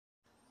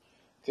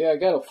Okay, I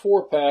got a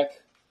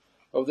 4-pack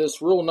of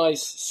this real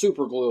nice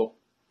super glue.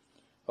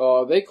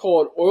 They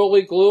call it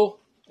oily glue,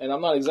 and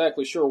I'm not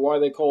exactly sure why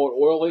they call it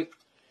oily,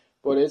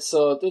 but it's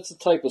a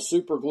type of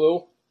super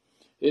glue.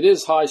 It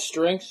is high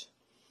strength.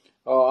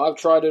 I've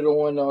tried it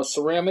on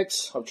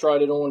ceramics. I've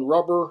tried it on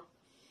rubber,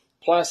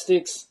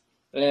 plastics,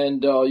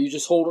 and you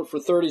just hold it for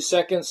 30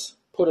 seconds,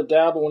 put a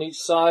dab on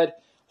each side,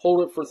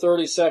 hold it for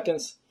 30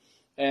 seconds,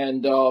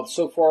 and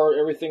so far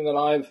everything that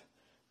I've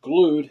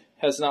glued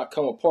has not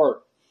come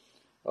apart.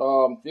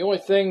 The only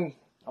thing,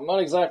 I'm not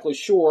exactly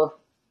sure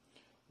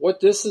what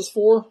this is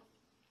for.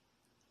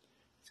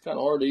 It's kind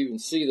of hard to even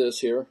see this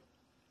here.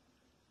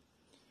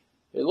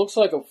 It looks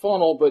like a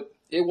funnel, but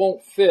it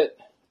won't fit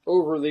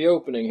over the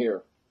opening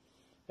here.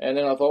 And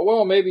then I thought,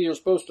 well, maybe you're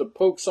supposed to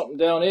poke something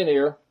down in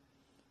here,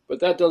 but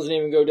that doesn't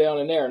even go down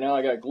in there. Now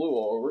I got glue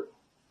all over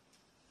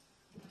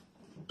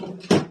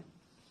it.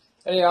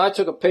 Anyhow, I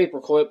took a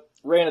paper clip,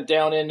 ran it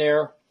down in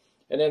there,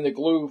 and then the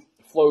glue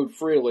flowed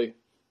freely.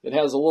 It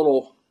has a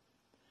little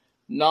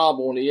knob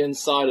on the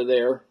inside of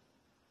there.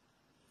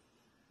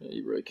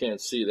 You really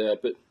can't see that,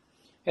 but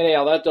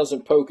anyhow, that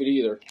doesn't poke it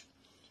either.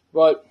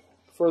 But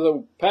for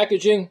the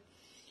packaging,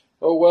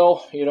 oh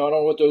well, I don't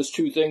know what those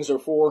two things are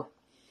for.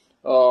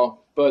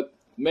 But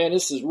man,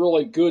 this is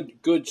really good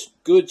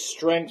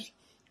strength,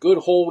 good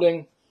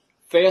holding,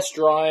 fast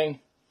drying.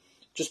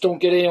 Just don't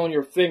get it on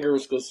your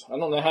fingers, because I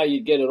don't know how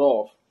you get it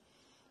off.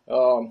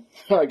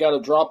 I got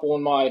a drop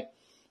on my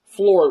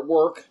floor at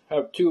work. I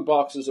have 2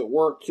 boxes at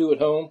work, 2 at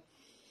home.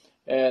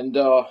 And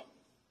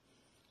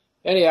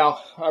anyhow,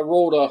 I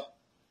rolled a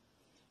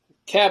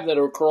cabinet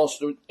across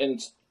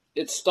and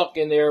it's stuck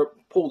in there,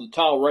 pulled the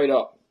tile right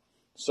up.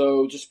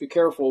 So just be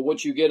careful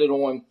what you get it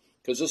on,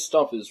 because this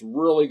stuff is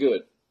really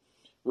good,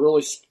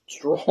 really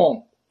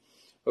strong.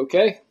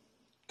 Okay,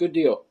 good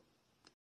deal.